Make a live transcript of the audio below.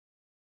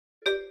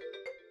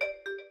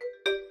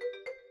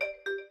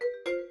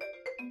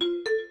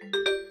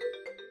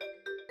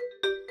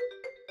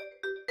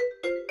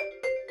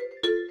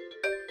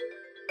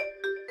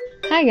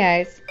Hi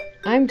guys,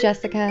 I'm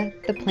Jessica,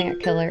 the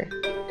plant killer.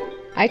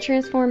 I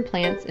transform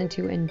plants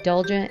into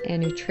indulgent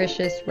and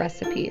nutritious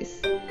recipes.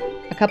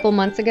 A couple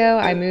months ago,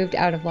 I moved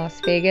out of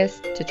Las Vegas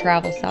to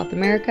travel South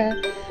America,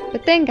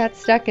 but then got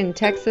stuck in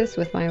Texas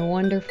with my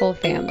wonderful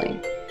family.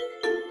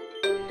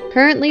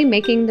 Currently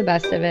making the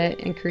best of it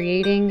and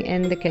creating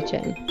in the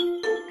kitchen.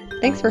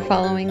 Thanks for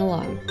following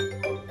along.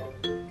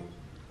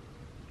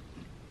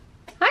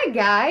 Hi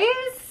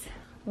guys,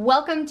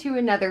 welcome to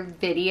another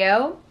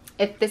video.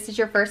 If this is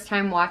your first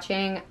time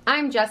watching,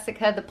 I'm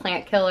Jessica, the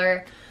plant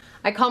killer.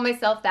 I call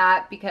myself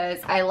that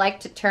because I like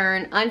to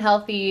turn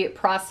unhealthy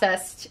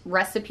processed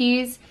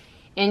recipes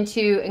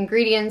into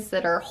ingredients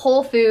that are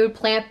whole food,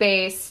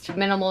 plant-based,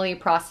 minimally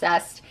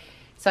processed.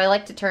 So I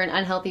like to turn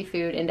unhealthy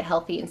food into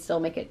healthy and still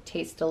make it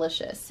taste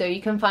delicious. So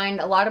you can find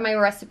a lot of my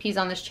recipes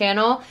on this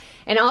channel.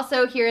 And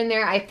also here and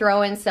there, I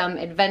throw in some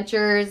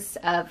adventures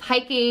of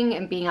hiking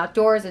and being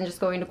outdoors and just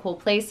going to cool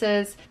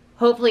places.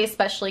 Hopefully,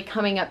 especially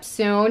coming up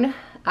soon.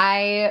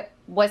 I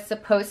was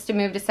supposed to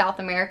move to South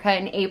America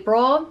in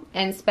April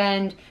and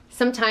spend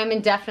some time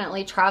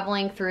indefinitely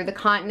traveling through the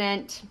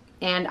continent,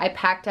 and I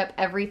packed up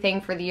everything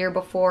for the year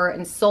before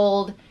and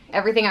sold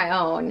everything I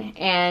own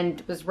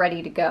and was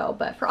ready to go.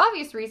 But for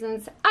obvious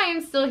reasons, I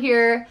am still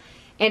here,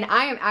 and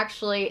I am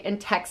actually in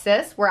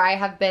Texas, where I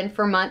have been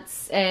for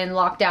months in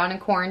lockdown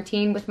and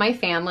quarantine with my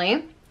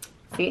family.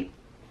 See?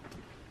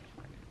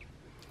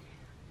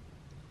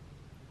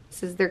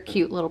 This is their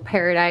cute little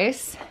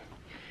paradise.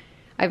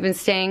 I've been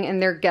staying in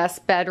their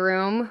guest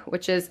bedroom,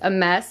 which is a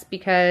mess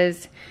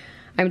because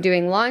I'm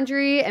doing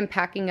laundry and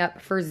packing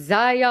up for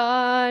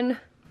Zion.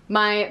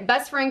 My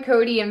best friend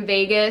Cody in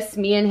Vegas,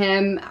 me and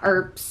him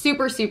are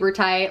super, super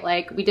tight.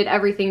 Like, we did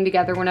everything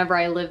together whenever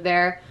I lived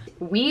there.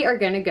 We are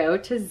gonna go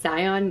to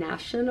Zion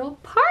National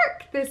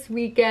Park this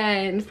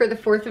weekend for the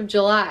 4th of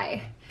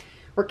July.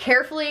 We're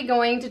carefully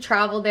going to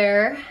travel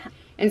there.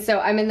 And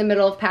so I'm in the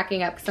middle of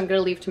packing up because I'm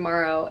gonna leave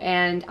tomorrow,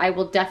 and I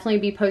will definitely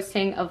be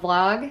posting a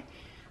vlog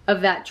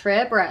of that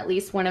trip, or at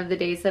least one of the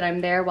days that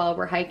I'm there while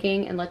we're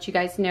hiking, and let you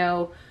guys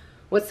know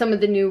what some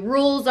of the new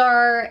rules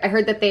are. I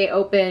heard that they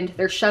opened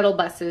their shuttle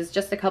buses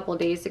just a couple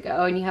days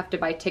ago, and you have to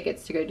buy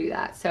tickets to go do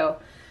that. So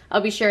I'll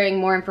be sharing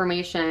more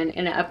information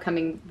in an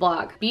upcoming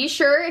vlog. Be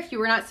sure, if you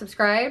were not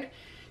subscribed,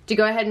 to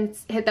go ahead and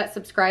hit that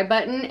subscribe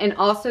button and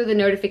also the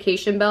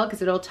notification bell,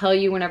 because it'll tell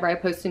you whenever I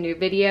post a new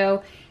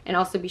video. And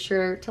also be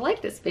sure to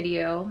like this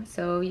video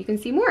so you can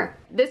see more.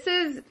 This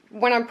is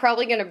what I'm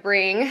probably gonna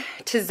bring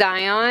to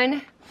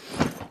Zion.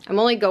 I'm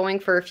only going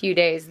for a few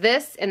days.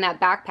 This and that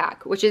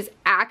backpack, which is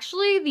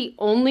actually the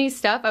only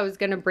stuff I was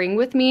gonna bring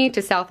with me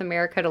to South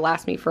America to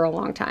last me for a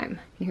long time.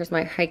 And here's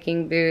my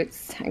hiking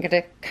boots. I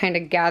gotta kind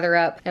of gather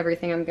up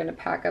everything I'm gonna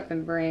pack up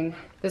and bring.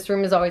 This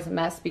room is always a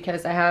mess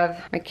because I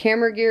have my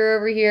camera gear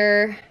over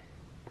here.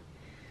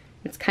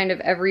 It's kind of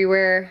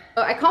everywhere.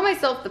 So I call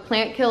myself the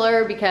plant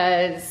killer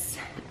because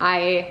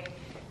I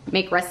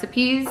make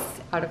recipes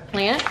out of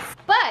plants.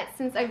 But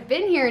since I've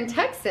been here in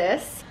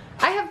Texas,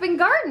 I have been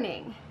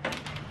gardening.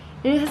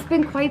 It has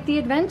been quite the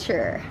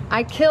adventure.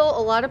 I kill a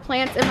lot of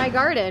plants in my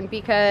garden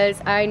because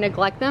I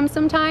neglect them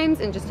sometimes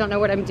and just don't know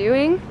what I'm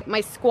doing.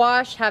 My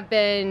squash have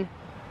been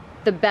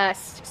the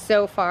best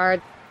so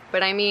far.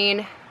 But I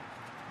mean,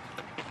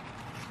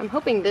 I'm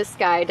hoping this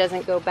guy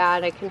doesn't go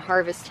bad. I can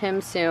harvest him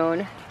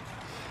soon.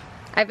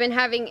 I've been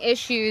having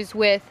issues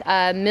with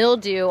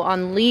mildew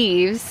on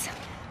leaves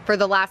for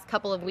the last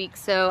couple of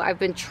weeks, so I've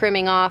been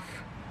trimming off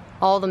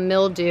all the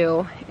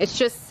mildew. It's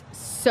just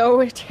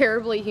so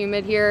terribly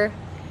humid here.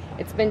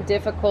 It's been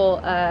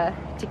difficult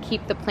to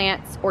keep the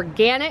plants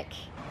organic.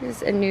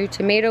 Here's a new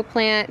tomato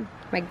plant,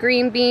 my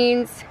green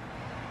beans,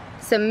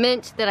 some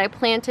mint that I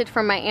planted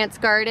from my aunt's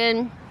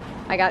garden.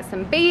 I got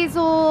some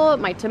basil,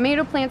 my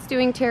tomato plant's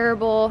doing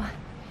terrible.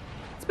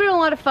 It's been a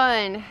lot of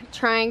fun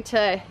trying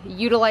to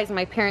utilize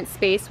my parents'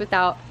 space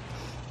without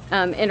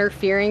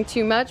interfering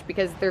too much,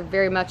 because they're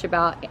very much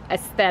about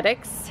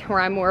aesthetics, where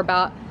I'm more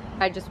about,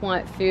 I just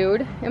want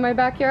food in my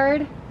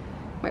backyard.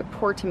 My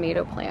poor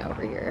tomato plant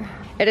over here.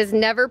 It has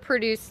never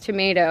produced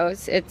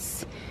tomatoes.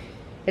 It's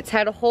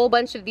had a whole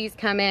bunch of these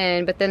come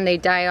in, but then they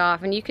die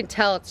off, and you can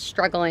tell it's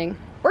struggling.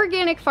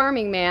 Organic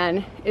farming,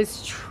 man,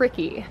 is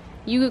tricky.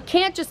 You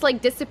can't just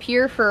like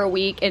disappear for a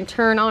week and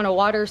turn on a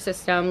water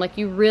system. Like,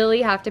 you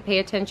really have to pay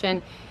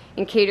attention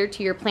and cater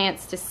to your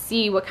plants to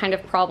see what kind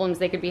of problems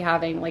they could be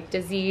having, like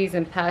disease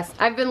and pests.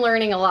 I've been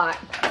learning a lot.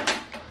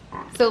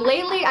 So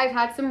lately I've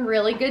had some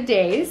really good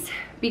days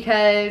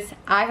because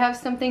I have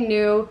something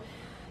new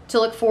to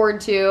look forward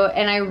to,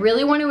 and I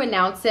really want to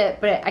announce it,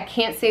 but I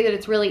can't say that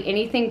it's really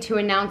anything to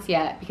announce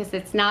yet because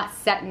it's not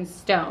set in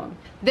stone.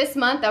 This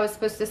month I was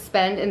supposed to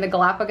spend in the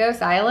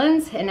Galapagos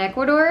Islands in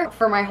Ecuador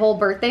for my whole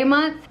birthday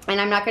month, and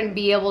I'm not going to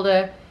be able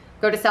to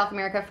go to South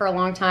America for a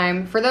long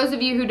time. For those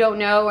of you who don't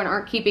know and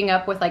aren't keeping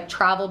up with like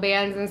travel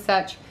bans and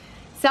such,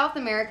 South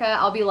America,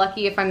 I'll be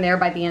lucky if I'm there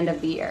by the end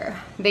of the year.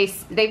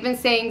 They've been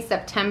saying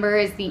September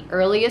is the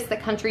earliest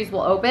that countries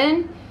will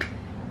open.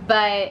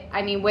 But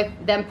I mean, with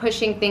them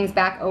pushing things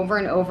back over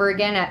and over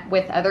again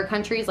with other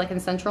countries like in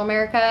Central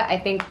America, I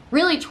think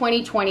really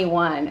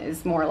 2021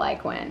 is more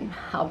like when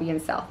I'll be in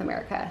South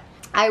America.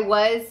 I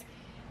was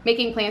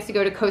making plans to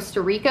go to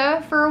Costa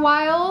Rica for a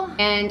while,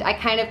 and I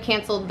kind of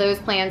canceled those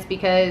plans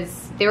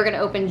because they were gonna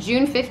open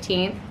June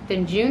 15th,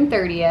 then June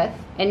 30th,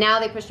 and now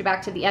they pushed it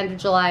back to the end of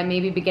July,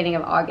 maybe beginning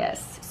of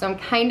August. So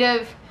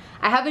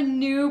I have a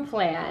new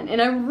plan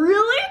and I'm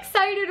really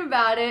excited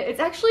about it.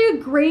 It's actually a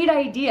great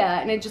idea,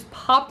 and it just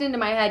popped into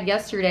my head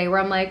yesterday where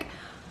I'm like,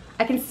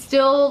 I can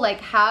still like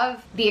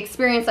have the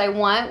experience I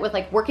want with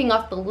like working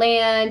off the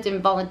land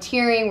and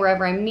volunteering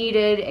wherever I'm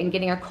needed and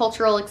getting a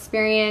cultural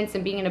experience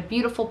and being in a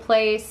beautiful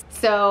place.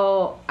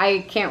 So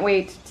I can't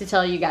wait to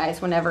tell you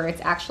guys whenever it's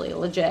actually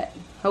legit.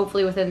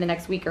 Hopefully within the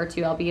next week or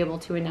two, I'll be able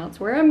to announce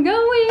where I'm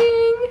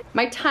going.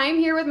 My time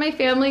here with my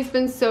family's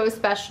been so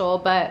special,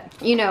 but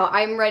you know,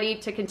 I'm ready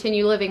to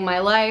continue living my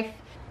life.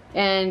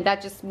 And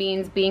that just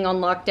means being on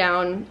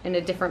lockdown in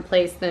a different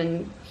place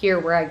than here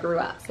where I grew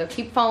up. So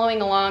keep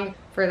following along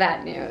for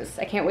that news.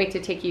 I can't wait to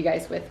take you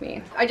guys with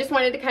me. I just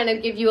wanted to kind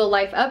of give you a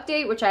life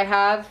update, which I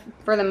have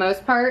for the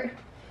most part.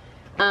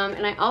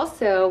 And I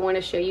also want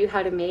to show you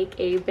how to make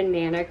a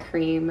banana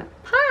cream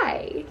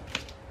pie.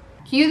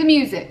 Cue the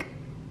music.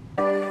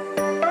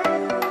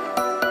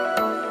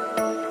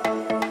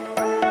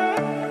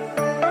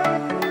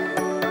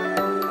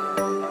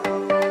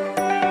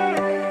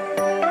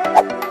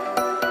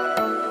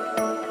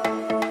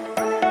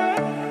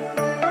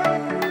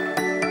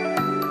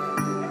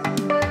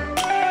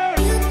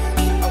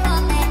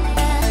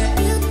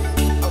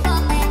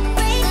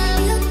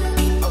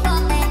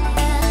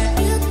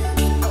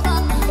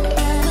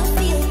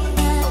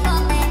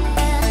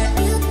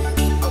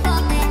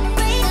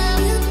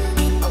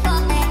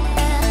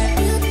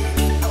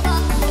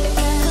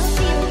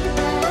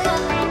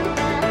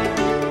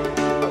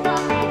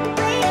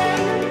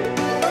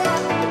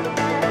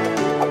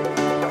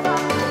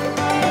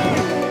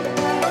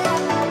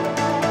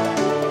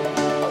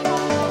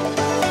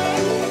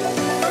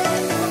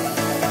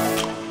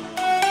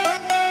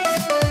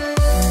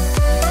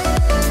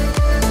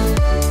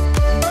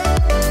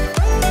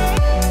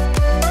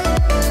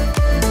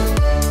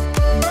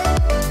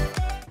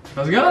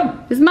 How's it going?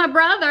 This is my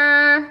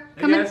brother.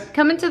 Hey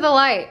Coming to the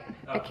light.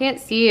 Oh. I can't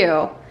see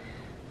you.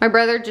 My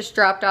brother just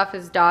dropped off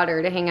his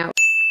daughter to hang out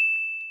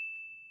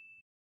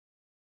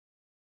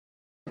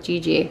with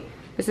Gigi.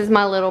 This is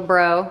my little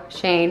bro,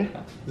 Shane.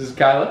 This is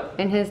Kyla.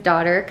 And his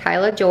daughter,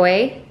 Kyla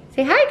Joy.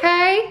 Say hi,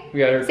 Kai. We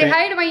got her. Say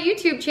hi to my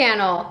YouTube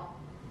channel.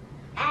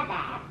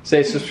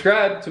 Say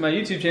subscribe to my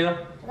YouTube channel.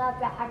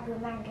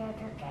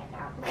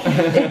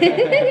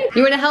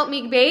 You want to help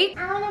me bake?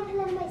 I want to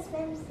put on my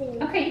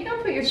swimsuit. Okay, you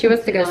don't put your She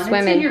wants to go swimsuit on.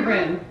 swimming. It's in your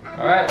room.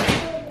 All right.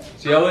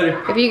 See y'all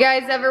later. If you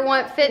guys ever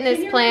want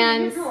fitness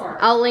plans,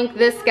 I'll link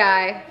this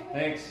guy.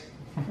 Thanks.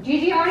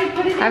 Gigi already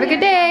put it in. Have a good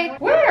day.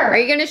 Where? Are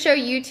you going to show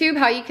YouTube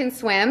how you can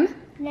swim?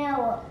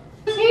 No.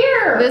 It's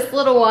here. This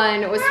little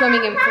one was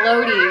swimming in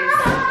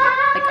floaties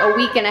like a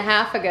week and a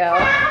half ago.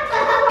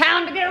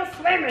 Time to go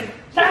swimming.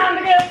 Time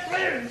to go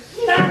swimming.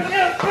 Time to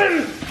go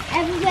swimming.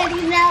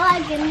 Everybody know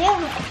I can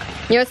do it.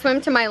 You want to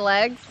swim to my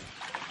legs?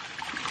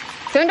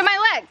 Swim to my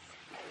legs.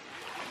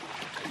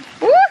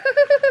 Woo!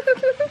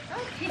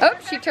 Oh,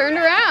 she turned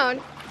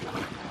around.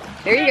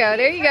 There you go.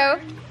 There you go.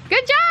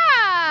 Good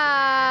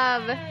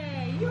job.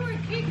 Hey, you were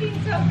kicking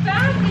so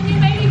fast and you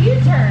made a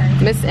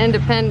U-turn. Miss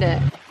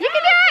Independent. You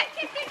can do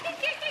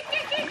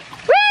it.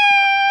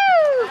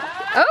 Woo!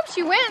 Oh,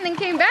 she went and then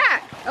came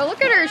back. Oh,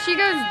 look at her. She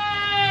goes,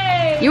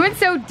 Hey. you went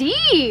so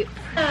deep.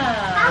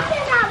 How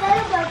can that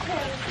little girl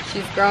play?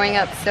 She's growing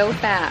up so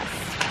fast.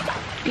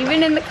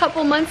 Even in the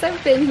couple months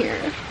I've been here.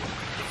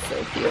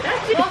 So cute.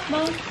 That's it.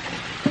 Mom.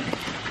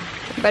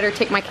 Better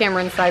take my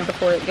camera inside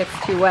before it gets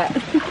too wet.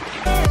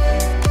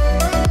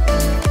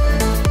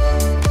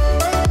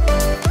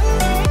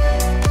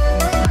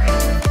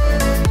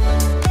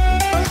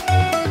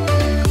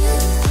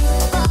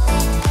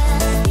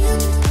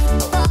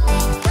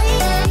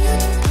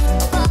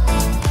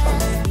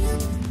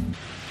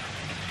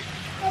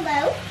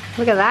 Hello.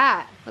 Look at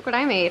that. Look what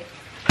I made.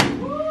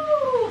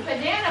 Ooh,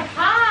 banana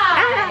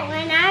pie.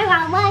 When I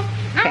want one,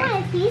 I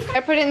want a piece. I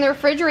put it in the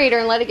refrigerator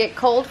and let it get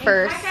cold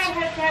first. I gotta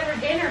have to have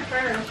her dinner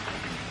first.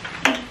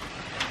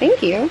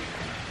 Thank you.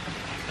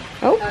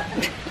 Oh.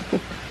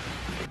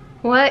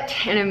 What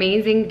an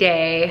amazing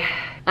day.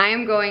 I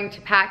am going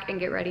to pack and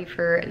get ready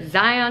for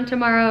Zion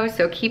tomorrow,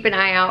 so keep an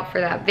eye out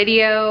for that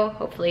video,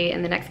 hopefully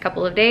in the next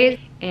couple of days.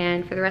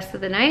 And for the rest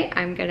of the night,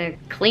 I'm gonna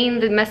clean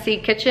the messy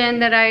kitchen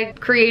that I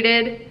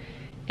created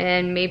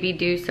and maybe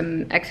do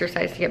some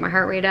exercise to get my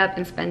heart rate up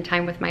and spend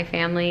time with my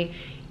family,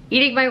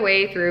 eating my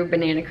way through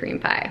banana cream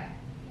pie.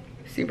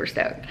 Super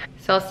stoked.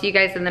 So I'll see you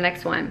guys in the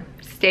next one.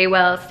 Stay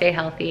well, stay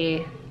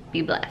healthy,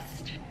 be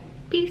blessed.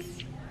 Peace.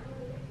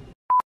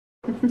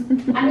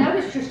 I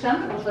noticed your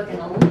stomach was looking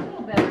a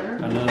little better.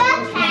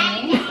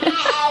 I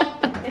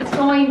know. It's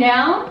going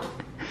down.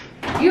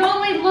 You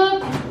only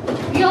look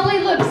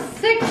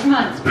 6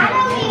 months I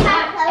don't pregnant, need my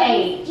not clothes,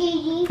 8,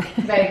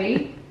 Gigi.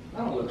 baby.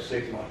 don't look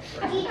sick like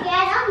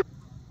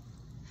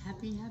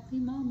Happy, happy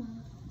mama.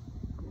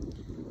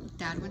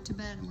 Dad went to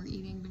bed and we're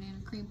eating banana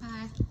cream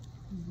pie.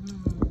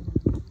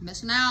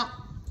 Missing out.